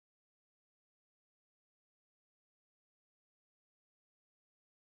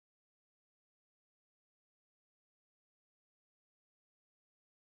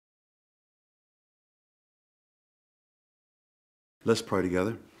Let's pray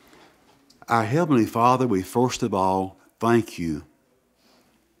together. Our Heavenly Father, we first of all thank you.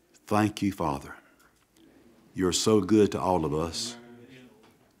 Thank you, Father. You're so good to all of us.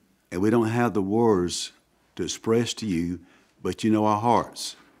 And we don't have the words to express to you, but you know our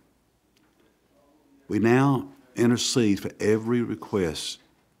hearts. We now intercede for every request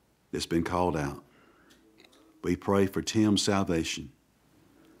that's been called out. We pray for Tim's salvation,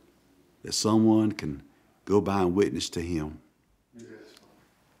 that someone can go by and witness to him,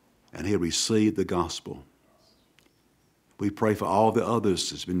 and he'll receive the gospel. We pray for all the others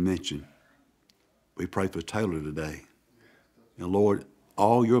that's been mentioned. We pray for Taylor today. And Lord,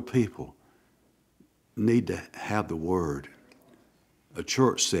 all your people need to have the word, a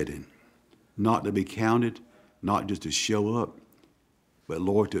church setting, not to be counted, not just to show up, but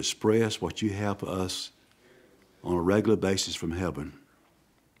Lord, to express what you have for us on a regular basis from heaven.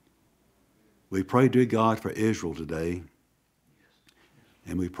 We pray, dear God, for Israel today,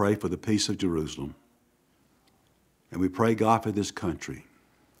 and we pray for the peace of Jerusalem. And we pray, God, for this country.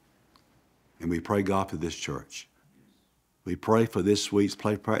 And we pray, God, for this church. We pray for this week's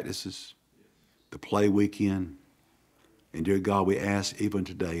play practices, the play weekend. And dear God, we ask even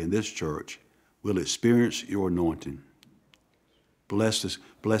today in this church, we'll experience your anointing. Bless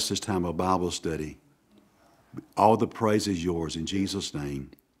this time of Bible study. All the praise is yours in Jesus'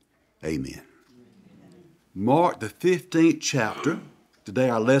 name. Amen. Mark the 15th chapter. Today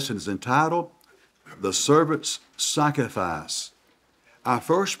our lesson is entitled, The Servant's Sacrifice. Our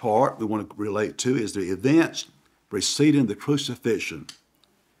first part we want to relate to is the events preceding the crucifixion,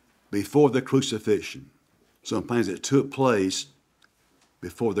 before the crucifixion. Some things that took place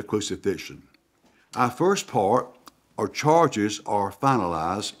before the crucifixion. Our first part, our charges are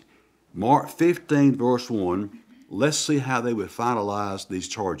finalized. Mark 15, verse 1. Let's see how they would finalize these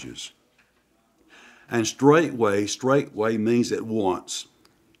charges. And straightway means at once,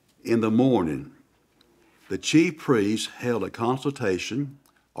 in the morning, the chief priests held a consultation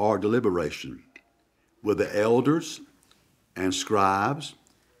or deliberation with the elders and scribes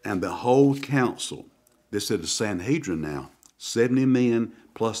and the whole council. This is the Sanhedrin now, 70 men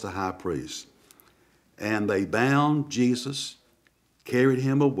plus the high priest. And they bound Jesus, carried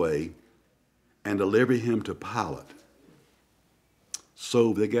him away, and delivered him to Pilate.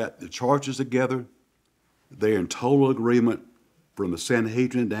 So they got the charges together. They're in total agreement from the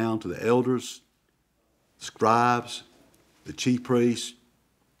Sanhedrin down to the elders, scribes, the chief priests,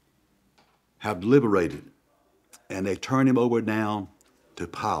 have deliberated, and they turn him over now to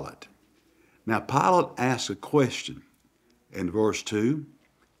Pilate. Now, Pilate asks a question in verse 2.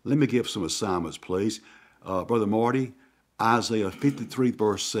 Let me give some assignments, please. Brother Marty, Isaiah 53,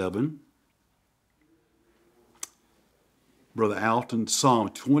 verse 7. Brother Alton, Psalm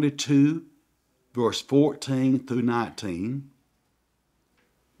 22, verse 14 through 19.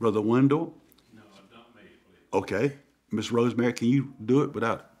 Brother Wendell. No, don't make it, please. Okay. Miss Rosemary, can you do it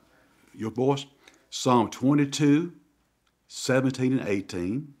without your voice? Psalm 22, 17 and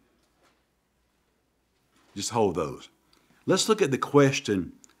 18. Just hold those. Let's look at the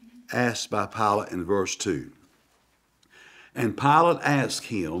question asked by Pilate in verse 2. And Pilate asked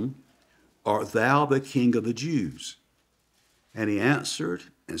him, Art thou the king of the Jews? And he answered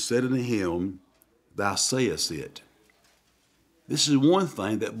and said unto him, Thou sayest it. This is one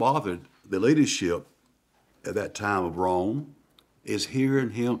thing that bothered the leadership at that time of Rome, is hearing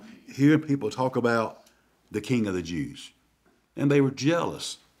people talk about the king of the Jews. And they were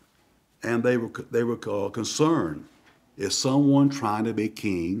jealous. And they were concerned. Is someone trying to be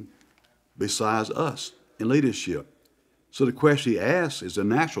king besides us in leadership? So the question he asks is a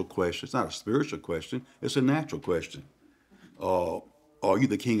natural question. It's not a spiritual question. It's a natural question. Are you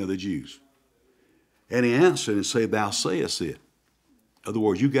the king of the Jews? And he answered and said, Thou sayest it. In other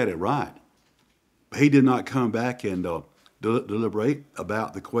words, you got it right. But he did not come back and deliberate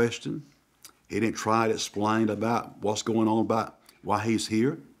about the question. He didn't try to explain about what's going on, about why he's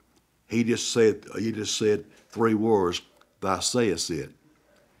here. He just said three words, Thou sayest it.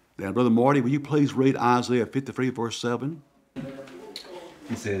 Now, Brother Marty, will you please read Isaiah 53, verse 7?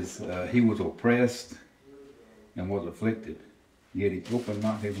 He says, He was oppressed and was afflicted, yet he opened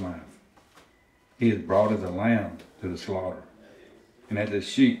not his mouth. He is brought as a lamb to the slaughter, and as a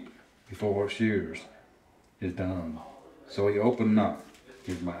sheep before her shearers is dumb. So he opened not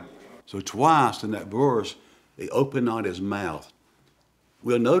his mouth. So twice in that verse, he opened not his mouth.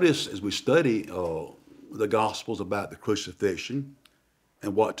 We'll notice as we study the Gospels about the crucifixion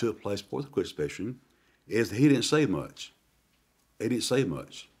and what took place before the crucifixion, is that he didn't say much. He didn't say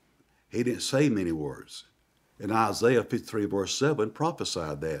much. He didn't say many words. And Isaiah 53, verse 7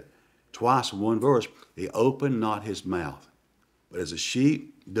 prophesied that. Twice in one verse, he opened not his mouth. but as a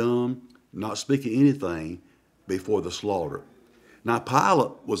sheep, dumb, not speaking anything before the slaughter. Now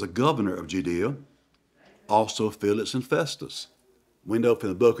Pilate was a governor of Judea, also Felix and Festus. We know from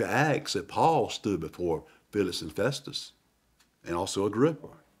the book of Acts that Paul stood before Felix and Festus, and also Agrippa.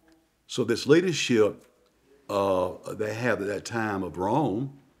 So this leadership they have at that time of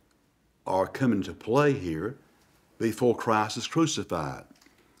Rome are coming into play here before Christ is crucified.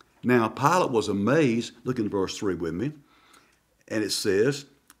 Now Pilate was amazed. Look in verse 3 with me. And it says,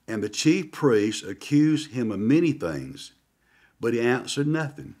 and the chief priests accused him of many things, but he answered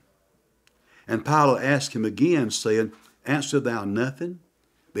nothing. And Pilate asked him again, saying, answer thou nothing?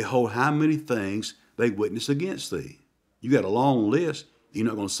 Behold, how many things they witness against thee. You got a long list. You're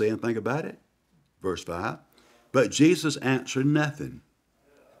not going to say anything about it? Verse 5. But Jesus answered nothing,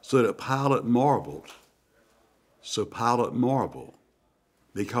 so that Pilate marveled. So Pilate marveled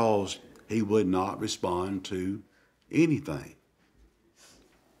because he would not respond to anything.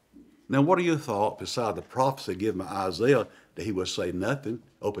 Now, what are your thoughts, beside the prophecy given by Isaiah that he would say nothing,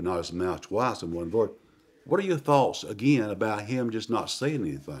 open not his mouth twice in one verse? What are your thoughts, again, about him just not saying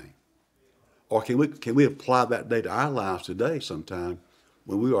anything? Or can we apply that day to our lives today sometime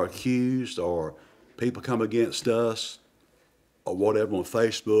when we are accused or people come against us or whatever on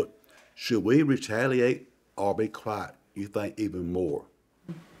Facebook? Should we retaliate or be quiet, you think, even more?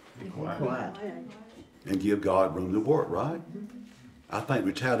 Be quiet. And give God room to work, right? I think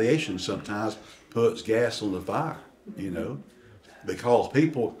retaliation sometimes puts gas on the fire, you know, because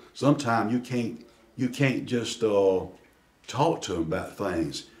people, sometimes you can't just talk to them about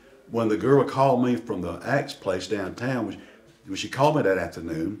things. When the girl called me from the Axe place downtown, when she called me that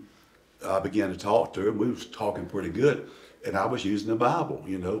afternoon, I began to talk to her, and we was talking pretty good, and I was using the Bible,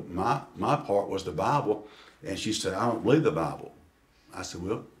 you know. My part was the Bible, and she said, I don't believe the Bible. I said,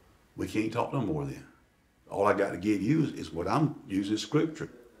 well, we can't talk no more then. All I got to give you is what I'm using, Scripture.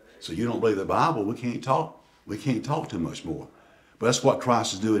 So you don't believe the Bible, we can't talk. We can't talk too much more. But that's what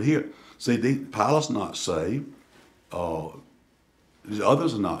Christ is doing here. See, Pilate's not saved. The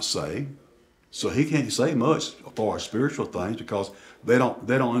others are not saved. So he can't say much as far as spiritual things because they don't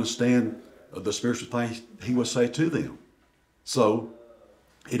understand the spiritual things he would say to them. So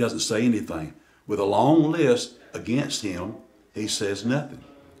he doesn't say anything. With a long list against him, he says nothing.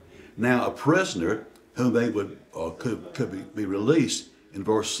 Now a prisoner whom they would could be released in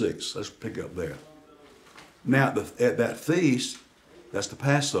verse 6. Let's pick up there. Now at that feast, that's the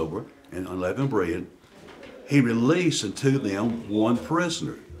Passover and unleavened bread, he released unto them one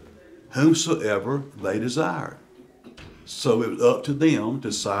prisoner, whomsoever they desired. So it was up to them to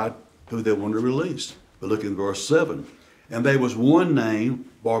decide who they wanted to release. But look in verse 7. And there was one named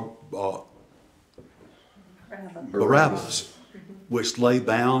Barabbas, which lay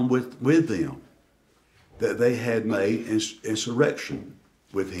bound with them, that they had made insurrection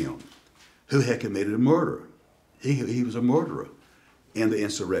with him, who had committed a murder. He was a murderer in the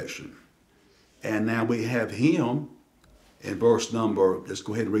insurrection. And now we have him in verse number, let's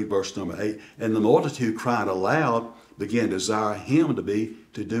go ahead and read verse number 8. And the multitude cried aloud, began to desire him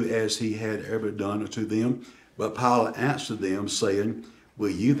to do as he had ever done unto them. But Pilate answered them, saying,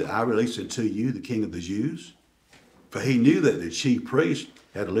 will you that I release unto you the King of the Jews? For he knew that the chief priests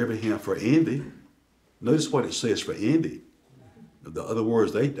had delivered him for envy. Notice what it says, for envy. The other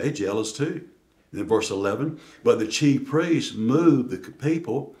words, they jealous too. And in verse 11, but the chief priests moved the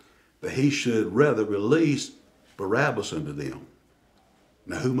people that he should rather release Barabbas unto them.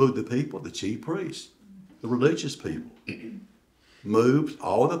 Now who moved the people? The chief priests, the religious people. Moved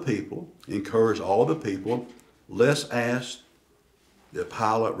all the people, encouraged all the people, let's ask that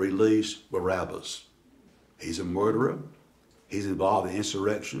Pilate release Barabbas. He's a murderer. He's involved in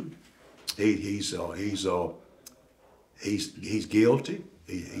insurrection. He's guilty.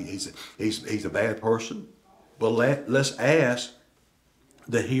 He's a bad person. But let's ask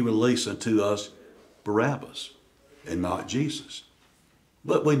that he release unto us Barabbas and not Jesus.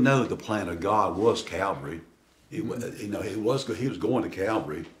 But we know the plan of God was Calvary. He was going to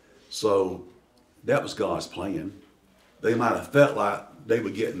Calvary, so that was God's plan. They might have felt like they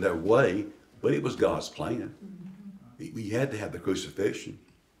were getting their way, but it was God's plan. We had to have the crucifixion.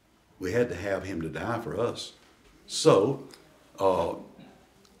 We had to have him to die for us. So,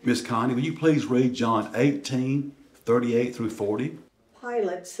 Miss Connie, will you please read John 18, 38 through 40?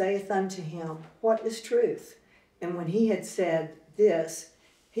 Pilate saith unto him, what is truth? And when he had said this,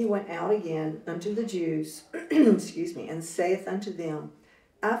 he went out again unto the Jews, and saith unto them,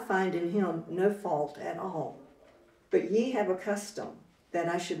 I find in him no fault at all. But ye have a custom that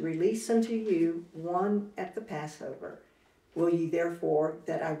I should release unto you one at the Passover. Will ye therefore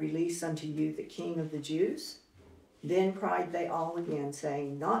that I release unto you the King of the Jews? Then cried they all again,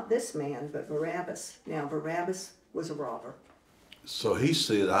 saying, Not this man, but Barabbas. Now Barabbas was a robber. So he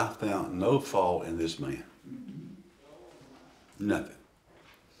said, I found no fault in this man. Nothing.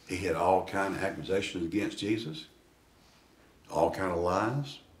 He had all kind of accusations against Jesus, all kind of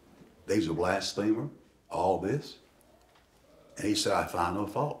lies. He's a blasphemer, all this. And he said, I find no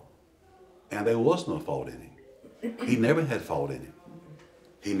fault. And there was no fault in him. He never had fault in him.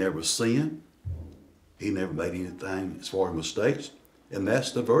 He never sinned. He never made anything as far as mistakes. And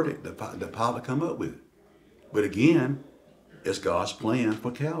that's the verdict that Pilate come up with. But again, it's God's plan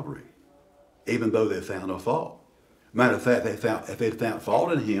for Calvary, even though they found no fault. Matter of fact, if they found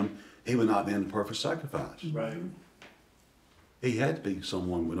fault in him, he would not have been the perfect sacrifice. Right. He had to be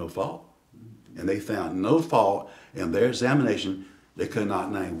someone with no fault. And they found no fault in their examination. They could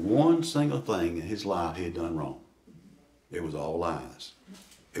not name one single thing in his life he had done wrong. It was all lies.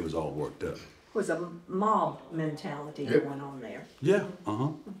 It was all worked up. It was a mob mentality going on there. Yeah,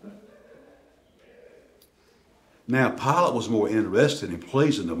 Now, Pilate was more interested in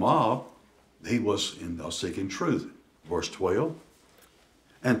pleasing the mob. He was seeking truth. Verse 12.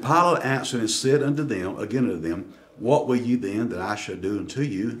 And Pilate answered and said again unto them, What will ye then that I shall do unto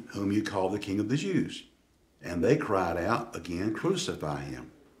you, whom you call the King of the Jews? And they cried out again, Crucify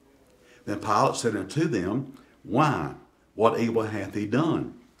him. Then Pilate said unto them, Why? What evil hath he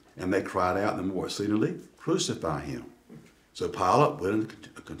done? And they cried out the more exceedingly, Crucify him. So Pilate, willing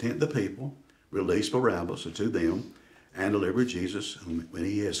to content the people, released Barabbas unto them, and delivered Jesus, whom when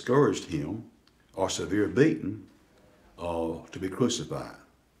he had scourged him, or severe beaten, to be crucified.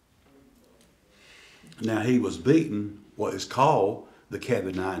 Now he was beaten what is called the cat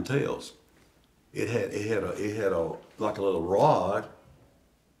of nine tails. It had a like a little rod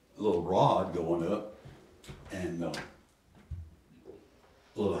going up, and a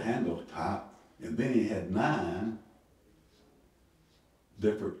little handle type, and then he had 9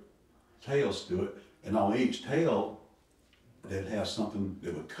 different tails to it, and on each tail they'd have something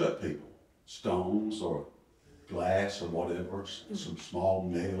that would cut people, stones or glass or whatever, some small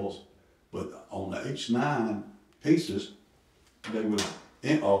nails. But on each 9 pieces, they would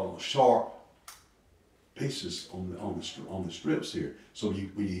sharp pieces on the strips here. So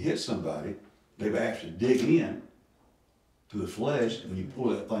when you hit somebody, they would actually dig in to the flesh, and when you pull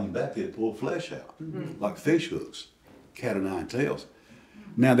that thing back, they'd pull flesh out, like fish hooks, cat of 9 tails.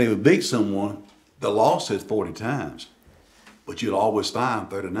 Now they would beat someone, the law says 40 times, but you'd always find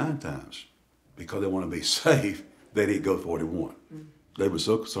 39 times. Because they want to be safe, they didn't go 41. They were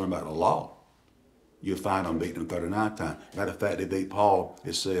so concerned about the law. You'll find them beating them 39 times. Matter of fact, they beat Paul,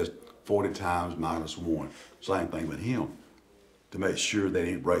 it says 40 times minus 1. Same thing with him, to make sure they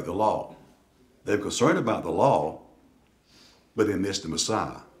didn't break the law. They were concerned about the law, but they missed the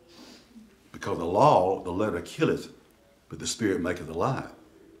Messiah. Because the law, the letter killeth, but the Spirit maketh alive.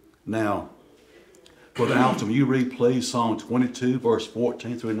 Now, for the altar, will you read, please, Psalm 22, verse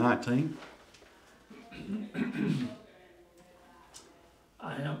 14 through 19?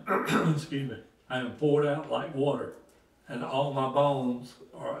 I am, excuse me, I am poured out like water, and all my bones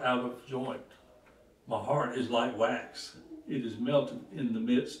are out of joint. My heart is like wax. It is melted in the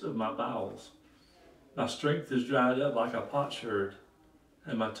midst of my bowels. My strength is dried up like a potsherd,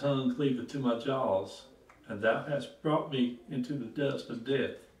 and my tongue cleaveth to my jaws. And thou hast brought me into the dust of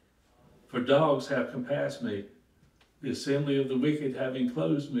death. For dogs have compassed me, the assembly of the wicked have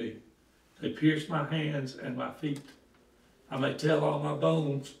enclosed me. They pierced my hands and my feet. I may tell all my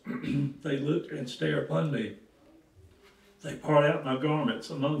bones. They look and stare upon me. They part out my garments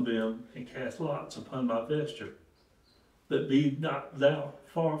among them and cast lots upon my vesture. But be not thou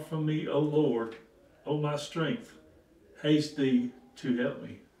far from me, O Lord, O my strength. Haste thee to help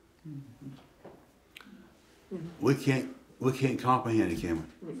me. We can't comprehend it, can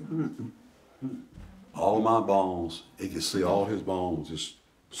we? All my bones, he could see all his bones just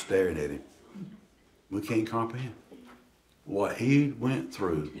staring at him. We can't comprehend what he went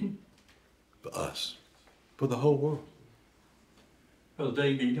through for us, for the whole world. Brother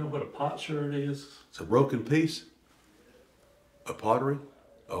Dave, do you know what a potsherd is? It's a broken piece of pottery.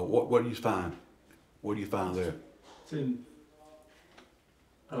 What do you find? What do you find there? It's in,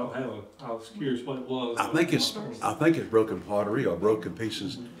 I was curious what it was. I think it's broken pottery or broken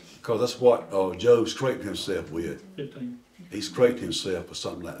pieces, because that's what Job scraped himself with. 15. He scraped himself with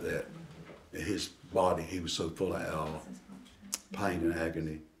something like that. In his body, he was so full of pain and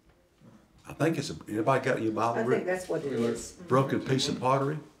agony. I think it's anybody got your Bible? I think that's what it is. Broken piece of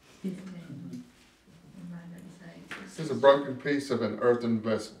pottery. It's a broken piece of an earthen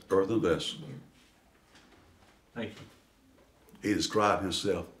vessel. Earthen vessel. Thank you. He described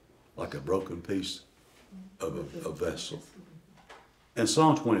himself like a broken piece of a vessel. And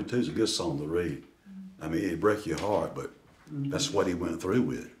Psalm 22 is a good song to read. I mean, it breaks your heart, but that's what he went through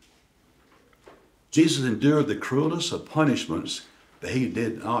with. Jesus endured the cruelest of punishments that he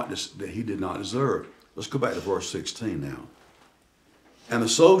did not deserve. Let's go back to verse 16 now. And the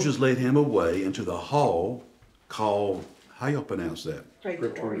soldiers led him away into the hall called, how y'all pronounce that?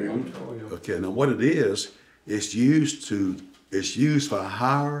 Praetorium. Okay, now what it is, it's used for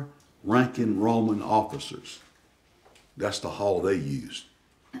higher ranking Roman officers. That's the hall they used.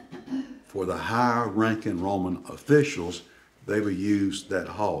 For the higher ranking Roman officials, they would use that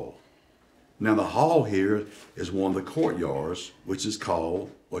hall. Now the hall here is one of the courtyards, which is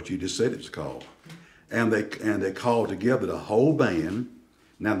called what you just said it's called. And they called together the whole band.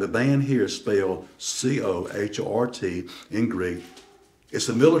 Now the band here is spelled C-O-H-O-R-T in Greek. It's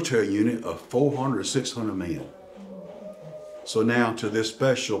a military unit of 400 or 600 men. So now to this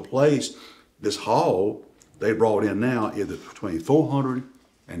special place, this hall, they brought in now either between 400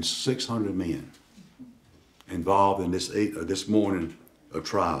 and 600 men involved in this morning of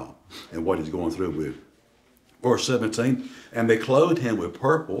trial and what he's going through with. Verse 17, and they clothed him with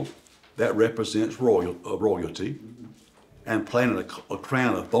purple, that represents royalty, and planted a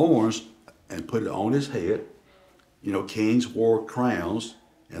crown of thorns and put it on his head. You know, kings wore crowns,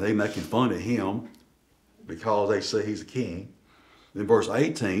 and they making fun of him because they say he's a king. Then verse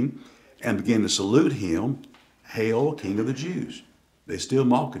 18, and began to salute him, Hail, King of the Jews. They still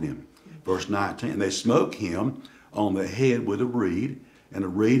mocking him. Verse 19, and they smote him on the head with a reed, and a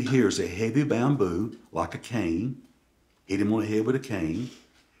reed here is a heavy bamboo, like a cane. Hit him on the head with a cane,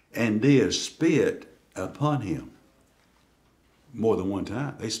 and did spit upon him. More than one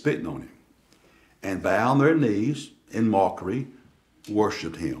time, they spitting on him. And bow on their knees in mockery,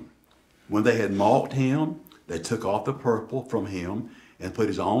 worshipped him. When they had mocked him, they took off the purple from him and put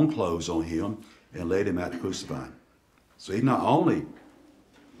his own clothes on him and laid him out to crucify him. So he not only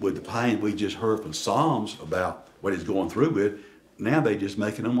with the pain we just heard from Psalms about what he's going through with, now they just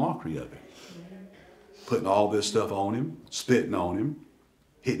making a mockery of it. Putting all this stuff on him, spitting on him,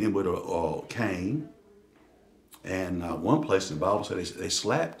 hitting him with a cane. And one place in the Bible said they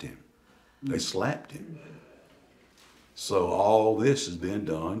slapped him. They slapped him. So all this has been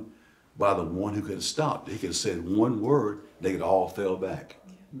done by the one who could have stopped it. He could have said one word, they could all fell back.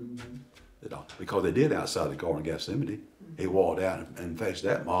 Because they did outside the Garden of Gethsemane. He walked out and faced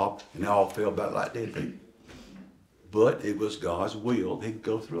that mob, and they all fell back like dead people. But it was God's will he could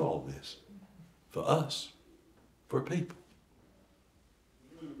go through all this for us, for people.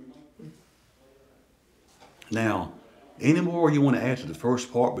 Now, any more you want to add to the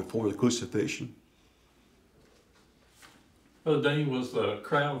first part before the crucifixion? Brother Dean, was the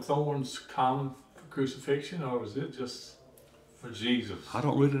crown of thorns common for crucifixion, or was it just for Jesus? I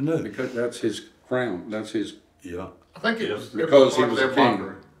don't really know. Because that's his crown. That's his. Yeah. I think it was Because he part of was a their king.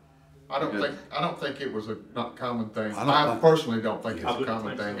 mockery. I don't think it was a not common thing. I don't I think- personally don't think it's I a wouldn't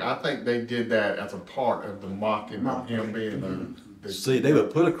common think thing. so. I think they did that as a part of the mocking of him being the See, they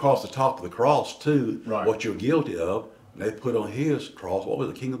would put across the top of the cross too Right. what you're guilty of. And they put on his cross, what was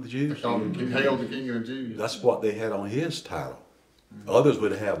it, King of the Jews? Hail the King of the Jews. That's what they had on his title. Others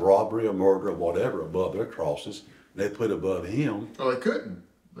would have robbery or murder or whatever above their crosses. They put above him. Well, they couldn't.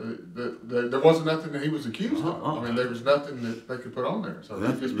 There wasn't nothing that he was accused of. I mean, there was nothing that they could put on there. So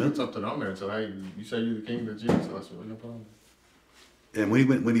they just put something on there and said, hey, you say you're the King of the Jews, so that's what we're going to put on there. And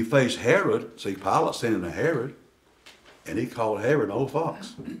when he faced Herod, see, Pilate sent him to Herod, and he called Herod an old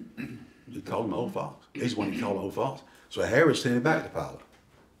fox. He called him an old fox. He's the one he called an old fox. So Herod sent him back to Pilate.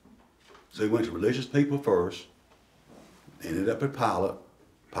 So he went to religious people first, ended up at Pilate.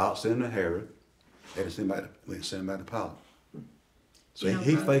 Pilate sent him to Herod. Herod sent him back to Pilate. So You know,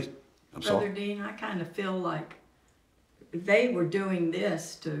 he Brother- faced, I'm Brother sorry. Dean, I kind of feel like they were doing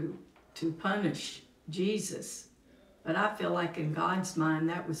this to punish Jesus, but I feel like in God's mind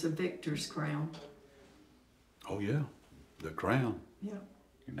that was a victor's crown. Oh yeah, the crown. Yeah.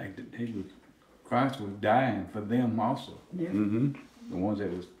 And Christ was dying for them also. Yeah. Mm-hmm. The ones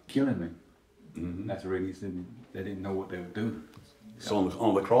that was killing them. Mm-hmm. That's the reason he said they didn't know what they were doing. So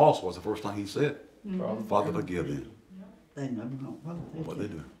on the cross was the first thing he said, Mm-hmm. Father, forgive them They know not what they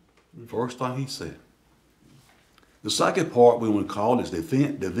do. First thing he said. The second part we want to call is the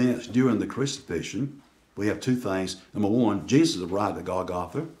events during the crucifixion. We have two things. Number one, Jesus arrived at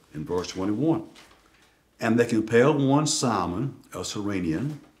Golgotha in verse 21. And they compelled one Simon, a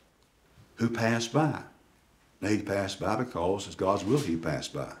Cyrenian, who passed by. Now he passed by because it's God's will he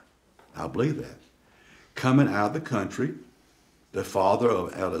passed by. I believe that. Coming out of the country, the father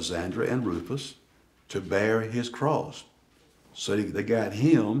of Alexander and Rufus, to bear his cross. So they got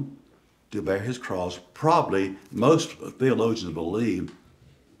him to bear his cross. Probably most theologians believe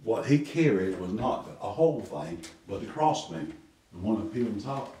what he carried was not a whole thing, but the crossbeam, the one up here on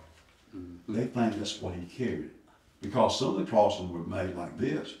top. They think that's what he carried. Because some of the crosses were made like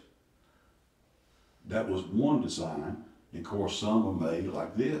this. That was one design. And of course, some were made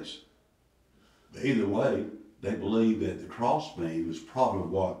like this. But either way, they believe that the crossbeam is probably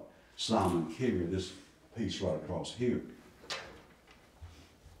what Simon carried, this piece right across here.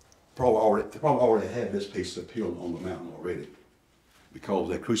 Probably already had this piece up here on the mountain already, because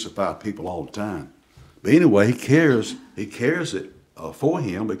they crucified people all the time. But anyway, he carries it for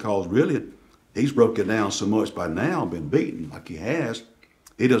him, because really he's broken down so much by now, been beaten like he has.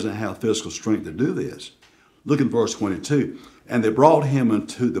 He doesn't have physical strength to do this. Look at verse 22. And they brought him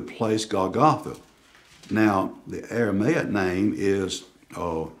into the place Golgotha. Now, the Aramaic name is,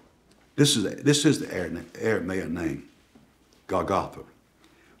 this is the Aramaic name, Golgotha,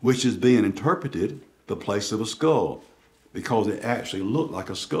 which is being interpreted the place of a skull, because it actually looked like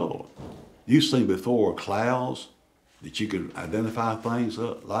a skull. You've seen before clouds that you can identify things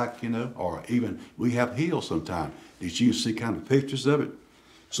like, you know, or even we have hills sometimes. Did you see kind of pictures of it?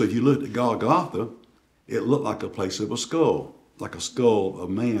 So if you looked at Golgotha, it looked like a place of a skull, like a skull of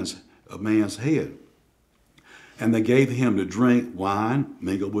man's head. And they gave him to drink wine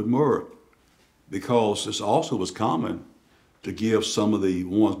mingled with myrrh, because this also was common to give some of the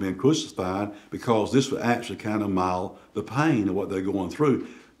ones being crucified, because this would actually kind of mild the pain of what they're going through.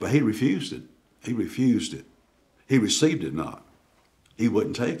 But he refused it. He refused it. He received it not. He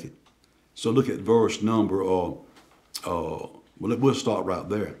wouldn't take it. So look at verse number, we'll start right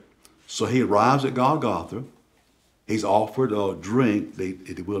there. So he arrives at Golgotha. He's offered a drink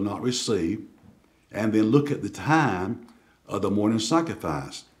that he will not receive. And then look at the time of the morning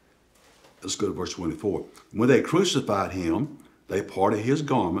sacrifice. Let's go to verse 24. When they crucified him, they parted his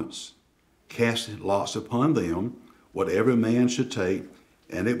garments, cast lots upon them, what every man should take,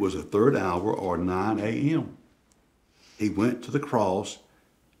 and it was the 3rd hour, or 9 a.m. He went to the cross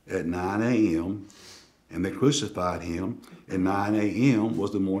at 9 a.m., and they crucified him, and 9 a.m.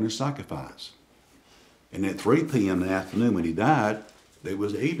 was the morning sacrifice. And at 3 p.m. in the afternoon when he died, there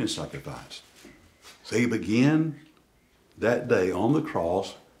was the evening sacrifice. So he began that day on the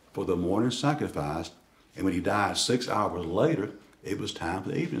cross for the morning sacrifice, and when he died 6 hours later, it was time for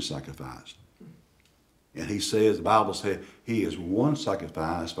the evening sacrifice. And he says, the Bible said, he is one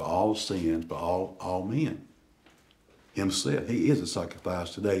sacrifice for all sins, for all men. Himself, he is a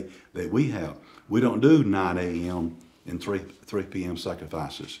sacrifice today that we have. We don't do 9 a.m. and 3 p.m.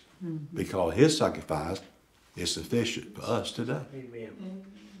 sacrifices, because his sacrifice is sufficient for us today. Amen.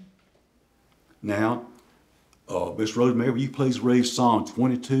 Now, Miss Rosemary, will you please read Psalm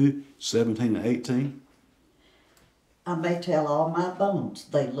 22, 17 and 18? I may tell all my bones,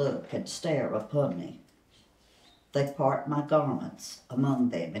 they look and stare upon me. They part my garments among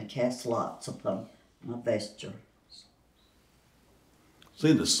them and cast lots upon my vesture.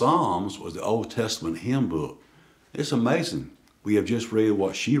 See, the Psalms was the Old Testament hymn book. It's amazing. We have just read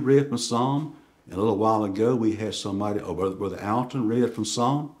what she read from Psalm, and a little while ago we had somebody, Brother Alton, read from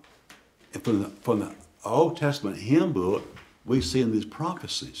Psalm. And from the Old Testament hymn book, we see in these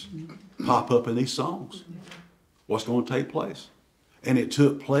prophecies pop up in these songs. What's going to take place? And it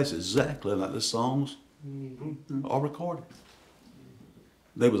took place exactly like the songs are recorded.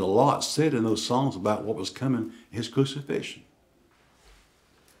 There was a lot said in those songs about what was coming, his crucifixion.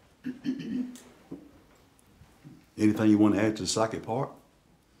 Anything you want to add to the second part?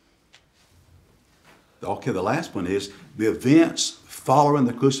 Okay, the last one is the events following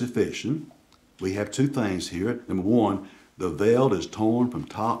the crucifixion. We have 2 things here. Number 1, the veil is torn from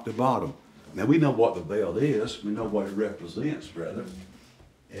top to bottom. Now we know what the veil is. We know what it represents, rather,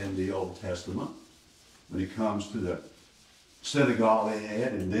 in the Old Testament when it comes to the synagogue they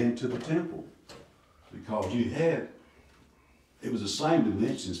had and then to the temple. Because it was the same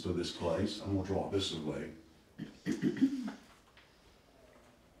dimensions for this place. I'm going to draw this away.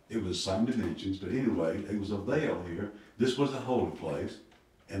 It was the same dimensions, but anyway, it was a veil here. This was the holy place,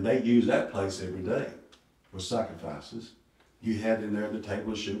 and they used that place every day for sacrifices. You had in there the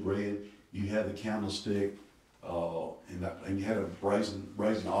table of showbread, you had the candlestick, and you had a brazen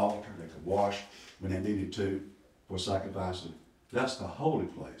altar they could wash when they needed to for sacrifices. That's the holy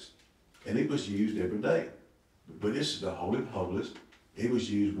place, and it was used every day. But this is the Holy of Holies. It was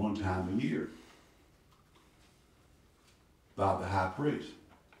used one time a year by the high priest.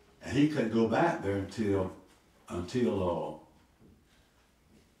 And he couldn't go back there until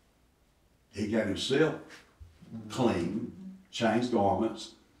he got himself clean, changed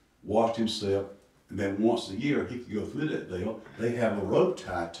garments, washed himself, and then once a year he could go through that veil. They have a rope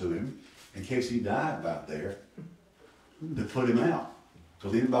tied to him, in case he died back there, to put him out.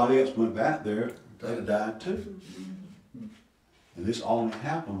 Because anybody else went back there, they'd have died too. And this only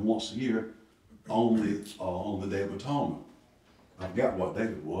happened once a year, on the Day of Atonement. I forgot what day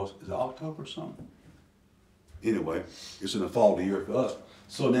it was. Is it October or something? Anyway, it's in the fall of the year for us.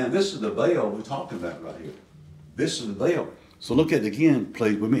 So now this is the veil we're talking about right here. This is the veil. So look at it again,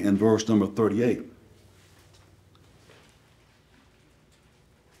 please, with me in verse number 38.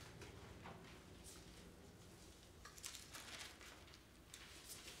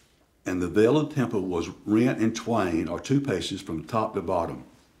 And the veil of the temple was rent in twain, or 2 pieces, from top to bottom.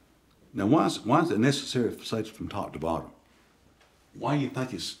 Now, why is it necessary to say from top to bottom? Why do you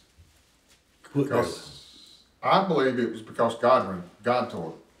think it's put there? Because I believe it was because God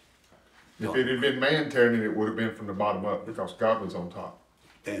tore it. If it had been man tearing it, it would have been from the bottom up because God was on top.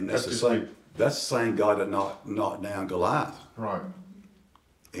 And that's the same. That's the same God that knocked down Goliath. Right.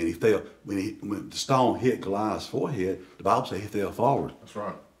 And he fell when the stone hit Goliath's forehead. The Bible says he fell forward. That's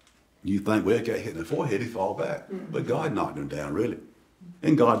right. You think, well, it got hit in the forehead, he fall back. But God knocked him down, really.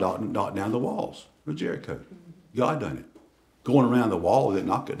 And God knocked down the walls of Jericho. God done it. Going around the wall, didn't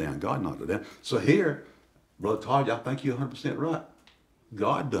knock it down. God knocked it down. So here, Brother Todd, I think you're 100% right.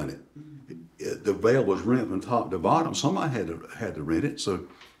 God done it. The veil was rent from top to bottom. Somebody had to rent it. So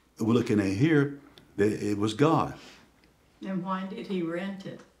we're looking at here that it was God. And why did he rent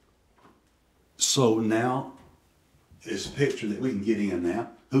it? So now, it's a picture that we can get in now.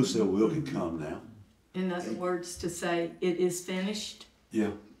 Whosoever will can come now. In other words, to say it is finished. Yeah.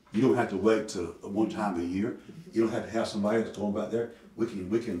 You don't have to wait till one time a year. You don't have to have somebody that's going back there. We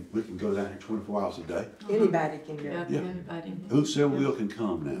can go down here 24 hours a day. Anybody can go. Yeah, Yeah. anybody. Whosoever will can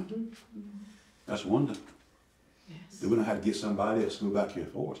come now. That's wonderful. Yes. We don't have to get somebody else to go back here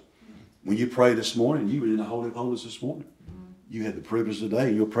for us. When you prayed this morning, you were in the Holy of Holies this morning. You had the privilege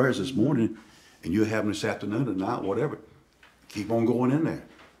today, your prayers this morning, and you're having this afternoon, tonight, whatever. Keep on going in there.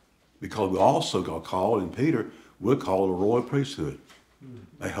 Because we also got called, and Peter, we're called a royal priesthood,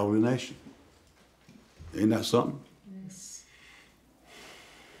 a holy nation. Isn't that something? Yes.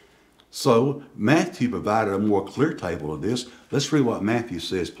 So Matthew provided a more clear table of this. Let's read what Matthew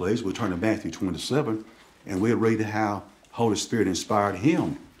says, please. We'll turn to Matthew 27, and we'll read how Holy Spirit inspired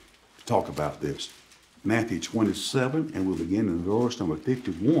him to talk about this. Matthew 27, and we'll begin in verse number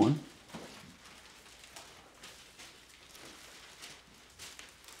 51.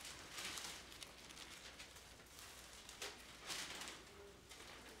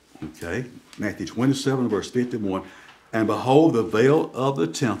 Okay, Matthew 27, verse 51. And behold, the veil of the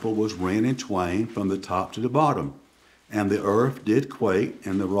temple was rent in twain from the top to the bottom. And the earth did quake,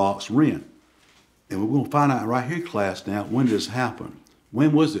 and the rocks rent. And we're going to find out right here, class, now, when did this happen?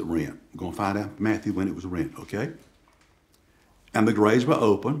 When was it rent? We're going to find out, Matthew, when it was rent, okay? And the graves were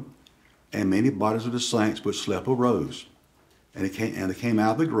open, and many bodies of the saints which slept arose. And they came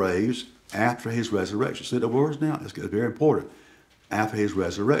out of the graves after his resurrection. See the words now? It's very important. After his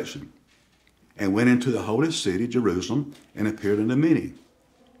resurrection, and went into the holy city, Jerusalem, and appeared unto many.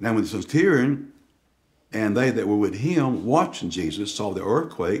 Now when the centurion and they that were with him watching Jesus saw the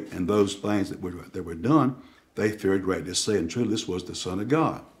earthquake and those things that were done, they feared greatly, saying, truly this was the Son of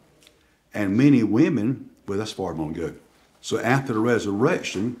God. And many women, well, that's far I'm going to go. So after the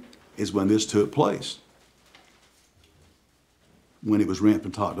resurrection is when this took place, when it was rent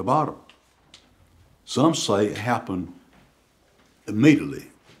from top to bottom. Some say it happened immediately.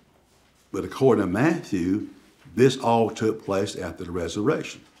 But according to Matthew, this all took place after the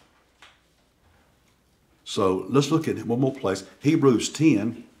resurrection. So let's look at one more place. Hebrews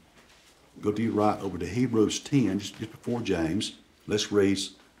 10. Go to your right over to Hebrews 10, just before James. Let's read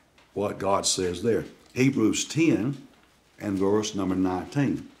what God says there. Hebrews 10 and verse number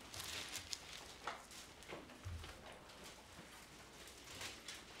 19.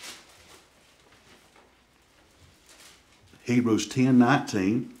 Hebrews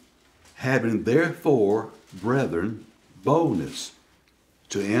 10:19, having therefore, brethren, boldness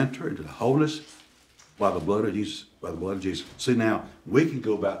to enter into the holiness by the blood of Jesus. By the blood of Jesus. See now, we can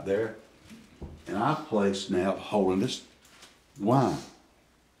go back there in our place now of holiness. Why?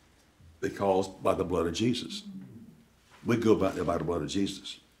 Because by the blood of Jesus. We go back there by the blood of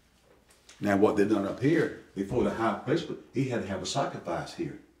Jesus. Now what they done up here, before the high priest, he had to have a sacrifice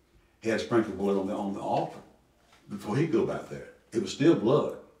here. He had to sprinkle blood on the altar. Before he go back there, it was still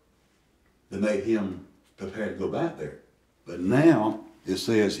blood that made him prepared to go back there. But now it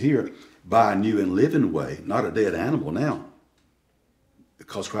says here, by a new and living way, not a dead animal now,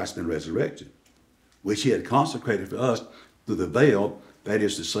 because Christ has been resurrected, which he had consecrated for us through the veil, that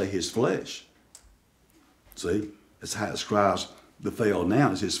is to say, his flesh. See, that's how it describes the veil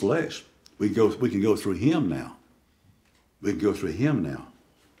now as his flesh. We can go through him now. We can go through him now.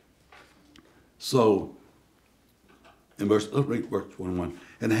 So, let's read verse 21.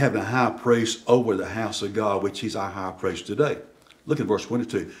 And having a high priest over the house of God, which he's our high priest today. Look at verse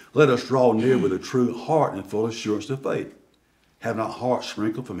 22. Let us draw near with a true heart and full assurance of faith, having our hearts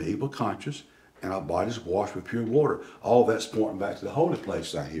sprinkled from evil conscience and our bodies washed with pure water. All that's pointing back to the holy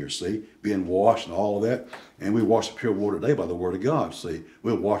place out here, see? Being washed and all of that. And we wash with pure water today by the word of God, see?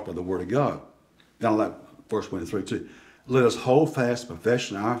 We're washed by the word of God. Down like verse 23 too. Let us hold fast the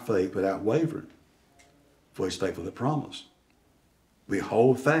profession of our faith without wavering, for he's faithful to promise. We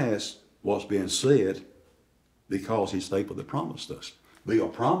hold fast what's being said because he's faithful that promised us. We are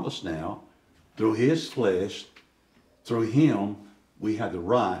promised now through his flesh, through him, we have the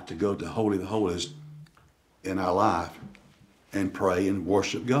right to go to Holy of the Holies in our life and pray and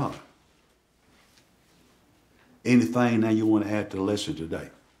worship God. Anything now you want to add to the lesson today?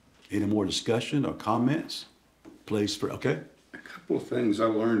 Any more discussion or comments? Please, okay? A couple of things I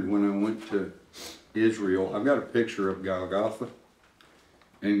learned when I went to Israel. I've got a picture of Golgotha,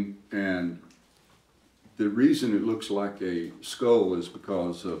 and the reason it looks like a skull is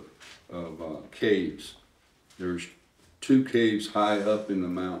because of caves. There's 2 caves high up in the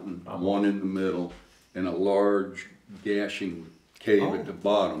mountain, one in the middle, and a large gashing cave at the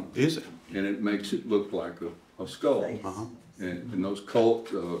bottom. Is it? And it makes it look like a skull. Uh-huh. And those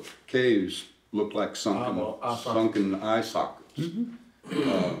caves look like sunken eye sockets.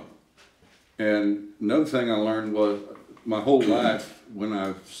 Mm-hmm. And another thing I learned was my whole life, when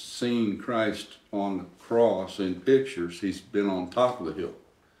I've seen Christ on the cross in pictures, he's been on top of the hill.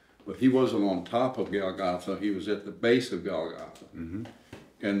 But he wasn't on top of Golgotha, he was at the base of Golgotha. Mm-hmm.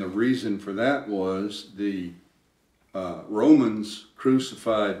 And the reason for that was the Romans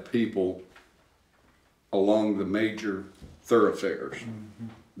crucified people along the major thoroughfares,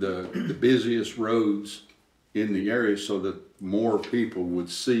 the busiest roads in the area, so that more people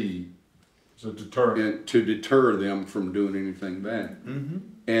would see, So deterrent. and to deter them from doing anything bad. Mm-hmm.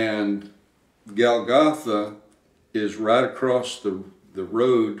 And Golgotha is right across the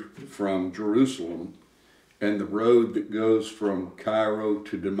road from Jerusalem, and the road that goes from Cairo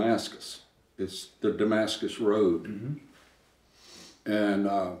to Damascus. It's the Damascus Road. Mm-hmm.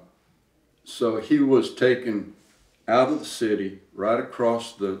 And so he was taken out of the city, right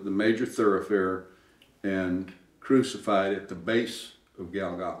across the major thoroughfare, and crucified at the base of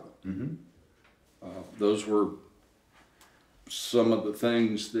Golgotha. Mm-hmm. Those were some of the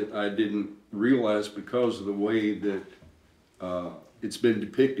things that I didn't realize because of the way that it's been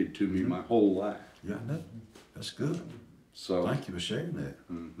depicted to me my whole life. Yeah, I know. That's good. So Thank you for sharing that.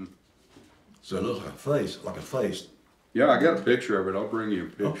 mhm. So it looks like a face. Yeah, I got a picture of it. I'll bring you a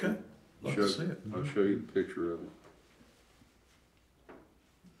picture. Okay. Love to see it. I'll show you the picture of it.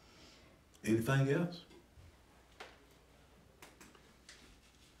 Anything else?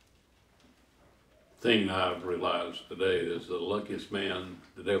 Thing I've realized today is the luckiest man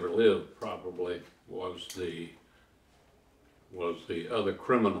that ever lived probably was the other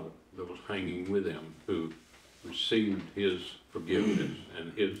criminal that was hanging with him, who received his forgiveness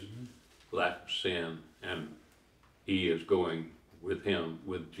and his lack of sin, and he is going with him,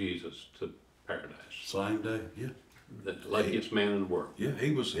 with Jesus, to paradise. Same day. Yeah. The luckiest man in the world. Yeah.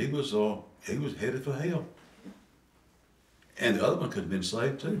 He was headed for hell. And the other one could have been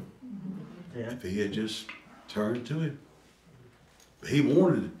saved too. Yeah. If he had just turned to him. But he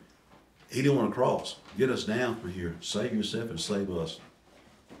didn't want to cross. Get us down from here. Save yourself and save us.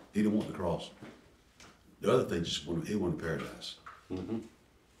 He didn't want the cross. The other thing, he wanted paradise. Mm-hmm.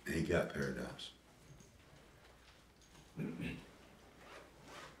 And he got paradise.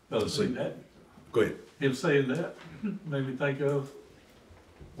 Well, see that, Go ahead. him saying that made me think of,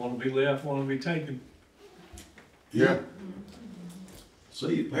 want to be left, want to be taken. Yeah.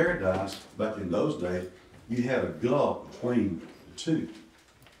 See, paradise, back in those days, you had a gulf between the two.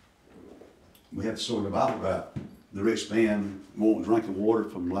 We had the story of the Bible about the rich man wanting drinking water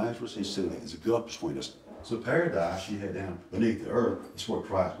from Lazarus. He said, there's a gulf between us. So paradise you had down beneath the earth. That's where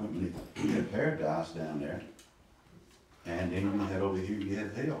Christ went beneath. You had paradise down there. And then you had over here, you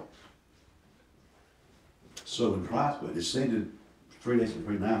had hell. So when Christ was descended 3 days and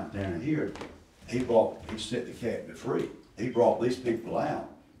 3 nights down here, he set the captive free. He brought these people out.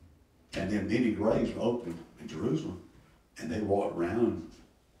 And then many graves were opened in Jerusalem. And they walked around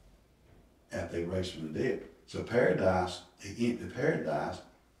after they raised from the dead. So paradise, he entered paradise.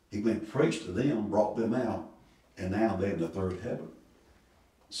 He went and preached to them, brought them out, and now they're in the third heaven.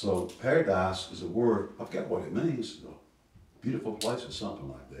 So paradise is a word, I forgot what it means, a beautiful place or something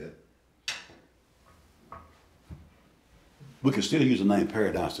like that. We can still use the name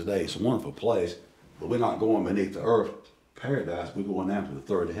paradise today. It's a wonderful place, but we're not going beneath the earth paradise. We're going down to the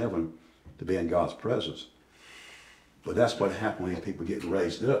third heaven to be in God's presence. But that's what happened when these people getting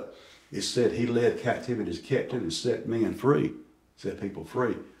raised up. It said he led captivities captive and set men free, set people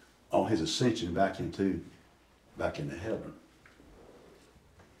free on his ascension back into heaven.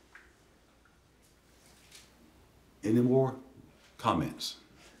 Any more comments?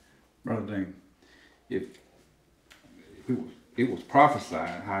 Brother Dean, if it was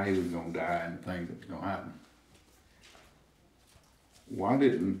prophesied how he was going to die and the things that was going to happen, why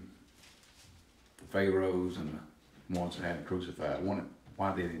didn't the Pharaohs and the ones that had him crucified,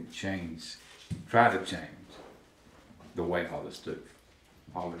 why they didn't try to change the way all this took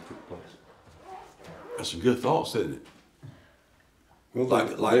place? That's some good thoughts, isn't it? Well,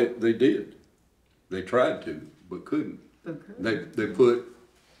 they did. They tried to, but couldn't. They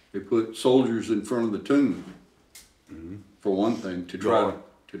put soldiers in front of the tomb, for one thing, to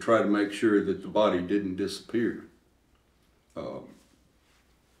try to make sure that the body didn't disappear.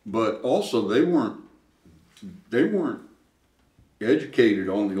 But also they weren't educated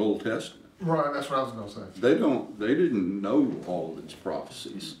on the Old Testament. Right, that's what I was gonna say. They didn't know all of its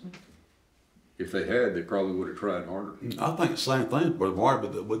prophecies. If they had, they probably would have tried harder. I think the same thing, Brother Mark,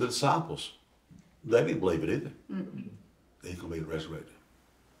 with the disciples. They didn't believe it either. He's going to be resurrected.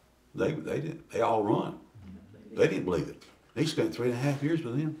 They didn't. They all run. They didn't believe it. He spent 3.5 years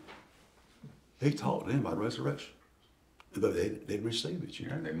with them. He taught them about resurrection. But they didn't receive it.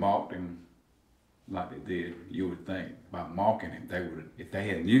 Yeah, they mocked him like they did. You would think by mocking him, they would have, if they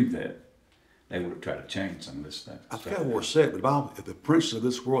had knew that, they would have tried to change some of this stuff. I forgot what it said, but the Bible, if the princes of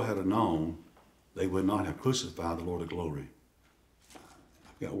this world had known, they would not have crucified the Lord of glory.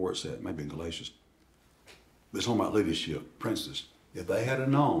 I forgot where it said, maybe in Galatians. But it's talking about leadership, princes. If they had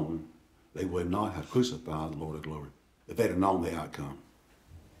known, they would not have crucified the Lord of glory. If they'd have known the outcome.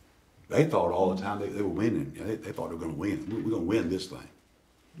 They thought all the time they were winning. They thought they were going to win. We're going to win this thing.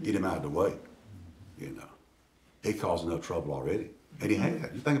 Get him out of the way. You know, he caused enough trouble already. And he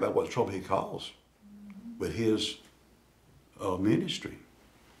had. You think about what trouble he caused with his ministry.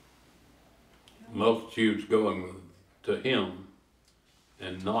 Multitudes going to him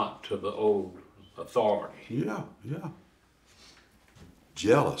and not to the old authority. Yeah.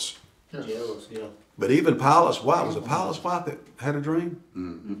 Jealous. Jealous, yeah. But even Pilate's wife, was it Pilate's wife that had a dream?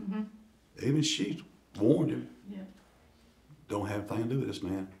 Mm-hmm. Even she warned him. Yeah. Don't have anything to do with this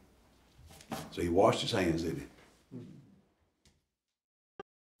man. So he washed his hands, didn't he?